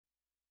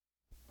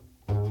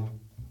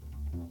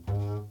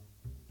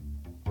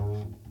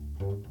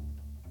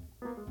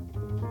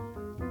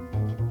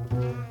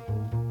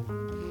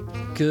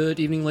Good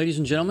evening, ladies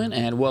and gentlemen,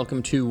 and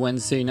welcome to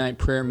Wednesday Night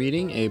Prayer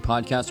Meeting, a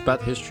podcast about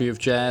the history of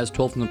jazz,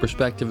 told from the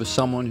perspective of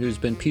someone who's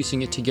been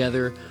piecing it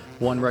together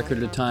one record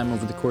at a time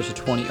over the course of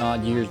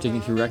 20-odd years,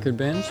 digging through record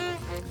bins.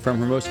 From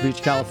Hermosa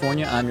Beach,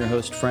 California, I'm your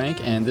host,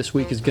 Frank, and this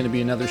week is going to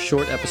be another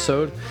short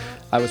episode.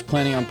 I was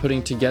planning on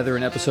putting together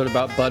an episode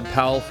about Bud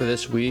Powell for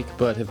this week,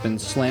 but have been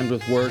slammed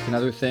with work and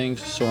other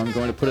things, so I'm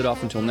going to put it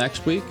off until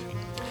next week.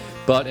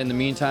 But in the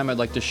meantime, I'd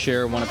like to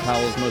share one of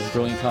Powell's most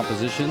brilliant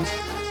compositions.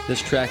 This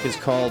track is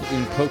called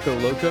Un Poco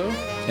Loco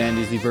and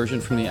is the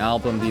version from the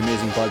album The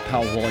Amazing Bud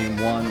Powell Volume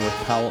 1 with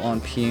Powell on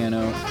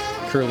piano,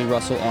 Curly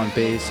Russell on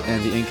bass,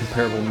 and the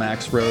incomparable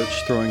Max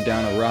Roach throwing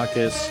down a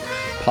raucous,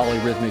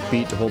 polyrhythmic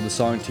beat to hold the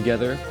song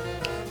together.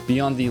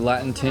 Beyond the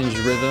Latin-tinged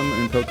rhythm,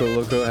 Un Poco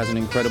Loco has an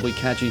incredibly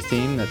catchy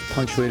theme that's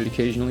punctuated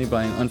occasionally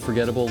by an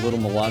unforgettable little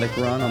melodic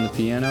run on the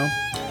piano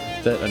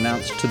that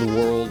announced to the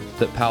world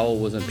that Powell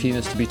was a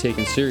pianist to be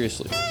taken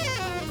seriously.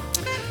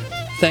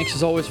 Thanks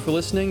as always for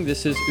listening.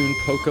 This is Un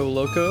Poco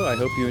Loco. I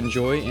hope you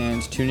enjoy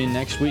and tune in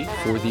next week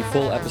for the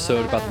full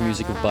episode about the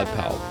music of Bud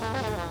Powell.